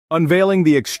unveiling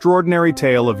the extraordinary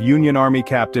tale of Union Army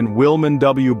Captain Wilmon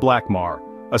W. Blackmar,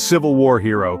 a Civil War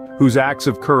hero whose acts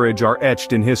of courage are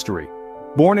etched in history.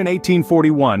 Born in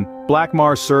 1841,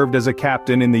 Blackmar served as a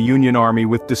captain in the Union Army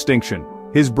with distinction.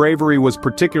 His bravery was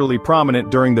particularly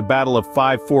prominent during the Battle of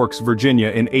Five Forks, Virginia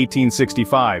in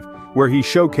 1865, where he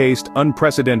showcased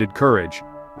unprecedented courage.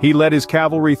 He led his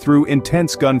cavalry through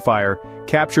intense gunfire,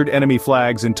 captured enemy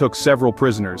flags and took several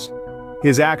prisoners.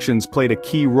 His actions played a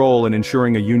key role in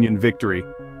ensuring a Union victory.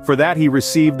 For that he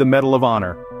received the Medal of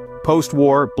Honor.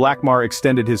 Post-war, Blackmar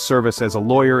extended his service as a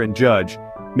lawyer and judge,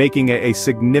 making a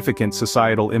significant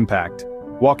societal impact.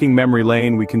 Walking memory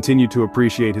lane, we continue to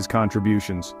appreciate his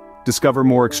contributions. Discover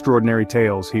more extraordinary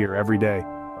tales here every day.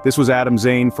 This was Adam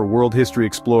Zane for World History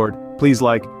Explored. Please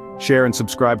like, share and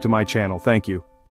subscribe to my channel. Thank you.